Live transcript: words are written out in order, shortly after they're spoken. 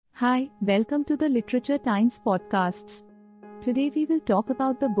Hi, welcome to the Literature Times podcasts. Today we will talk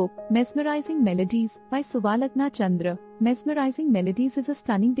about the book Mesmerizing Melodies by Suvalagna Chandra. Mesmerizing Melodies is a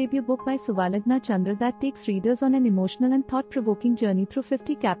stunning debut book by Suvalagna Chandra that takes readers on an emotional and thought-provoking journey through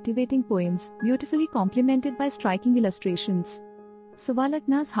 50 captivating poems, beautifully complemented by striking illustrations.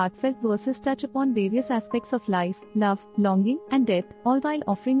 Suvalagna's heartfelt verses touch upon various aspects of life, love, longing, and death, all while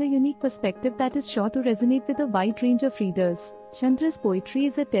offering a unique perspective that is sure to resonate with a wide range of readers. Chandra's poetry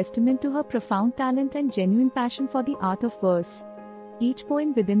is a testament to her profound talent and genuine passion for the art of verse. Each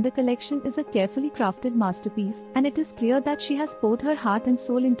poem within the collection is a carefully crafted masterpiece, and it is clear that she has poured her heart and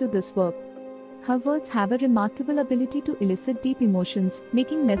soul into this work. Her words have a remarkable ability to elicit deep emotions,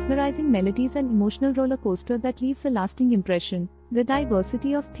 making Mesmerizing Melodies an emotional roller coaster that leaves a lasting impression. The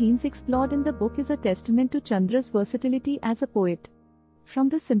diversity of themes explored in the book is a testament to Chandra's versatility as a poet. From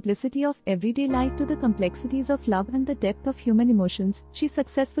the simplicity of everyday life to the complexities of love and the depth of human emotions, she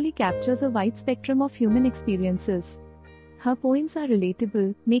successfully captures a wide spectrum of human experiences. Her poems are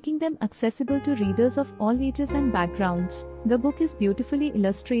relatable, making them accessible to readers of all ages and backgrounds. The book is beautifully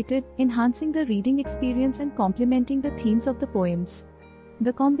illustrated, enhancing the reading experience and complementing the themes of the poems.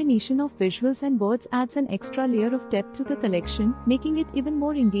 The combination of visuals and words adds an extra layer of depth to the collection, making it even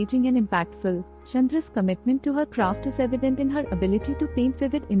more engaging and impactful. Chandra's commitment to her craft is evident in her ability to paint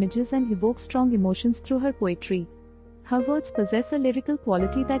vivid images and evoke strong emotions through her poetry. Her words possess a lyrical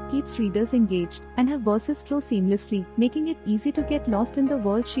quality that keeps readers engaged, and her verses flow seamlessly, making it easy to get lost in the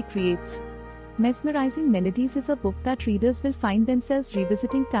world she creates. Mesmerizing Melodies is a book that readers will find themselves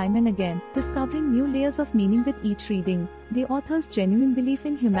revisiting time and again, discovering new layers of meaning with each reading. The author's genuine belief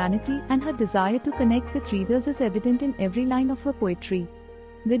in humanity and her desire to connect with readers is evident in every line of her poetry.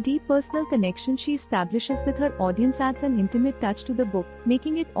 The deep personal connection she establishes with her audience adds an intimate touch to the book,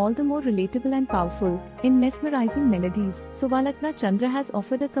 making it all the more relatable and powerful. In Mesmerizing Melodies, Suvalagna Chandra has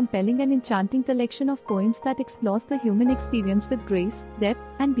offered a compelling and enchanting collection of poems that explores the human experience with grace, depth,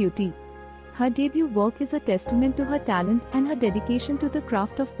 and beauty. Her debut work is a testament to her talent and her dedication to the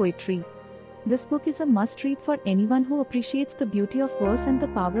craft of poetry. This book is a must-read for anyone who appreciates the beauty of verse and the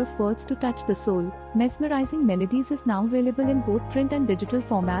power of words to touch the soul. Mesmerizing Melodies is now available in both print and digital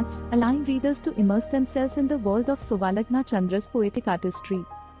formats, allowing readers to immerse themselves in the world of Suvalagna Chandra's poetic artistry.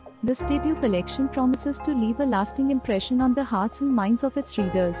 This debut collection promises to leave a lasting impression on the hearts and minds of its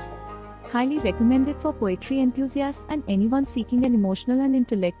readers. Highly recommended for poetry enthusiasts and anyone seeking an emotional and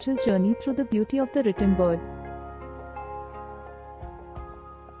intellectual journey through the beauty of the written word.